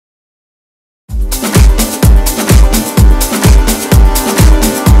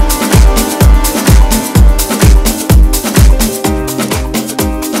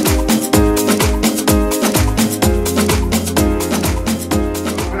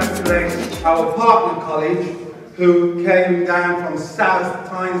congratulate our partner college who came down from South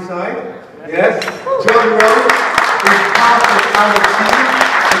Tyneside. Yes, John Rose is part of our team.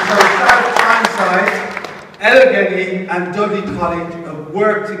 And so South Tyneside, Allegheny and Dudley College have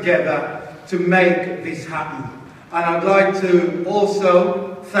worked together to make this happen. And I'd like to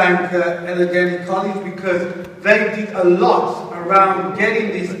also thank Allegheny College because they did a lot around getting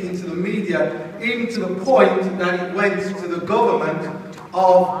this into the media, even to the point that it went to the government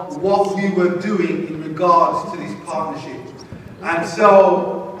of what we were doing in regards to this partnership. And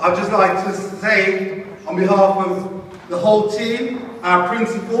so I'd just like to say, on behalf of the whole team, our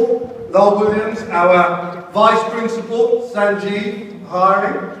principal, Lowell Williams, our vice principal, Sanjeev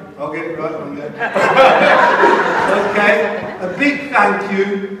Hari, I'll get it right on there. Okay, a big thank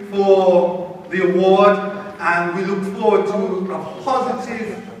you for the award, and we look forward to a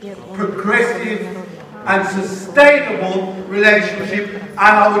positive, progressive and sustainable relationship. And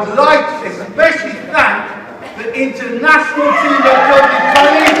I would like to especially thank the international team of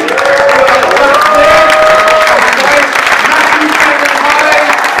Dudley College.